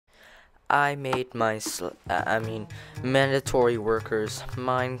I made my mandatory workers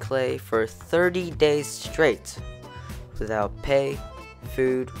mine clay for 30 days straight without pay,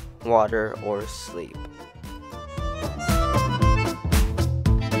 food, water, or sleep.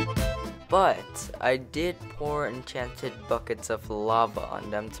 But I did pour enchanted buckets of lava on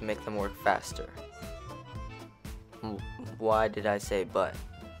them to make them work faster. Why did I say but?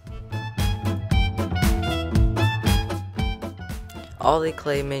 All the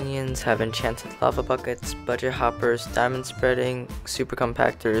clay minions have enchanted lava buckets, budget hoppers, diamond spreading,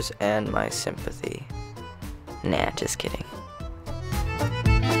 super-compactors, and my sympathy. Nah, just kidding.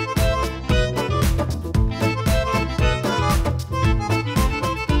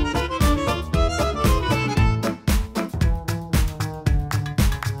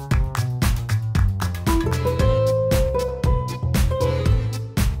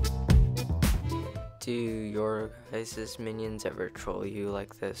 Do your guys' minions ever troll you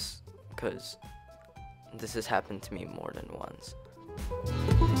like this? Cause this has happened to me more than once.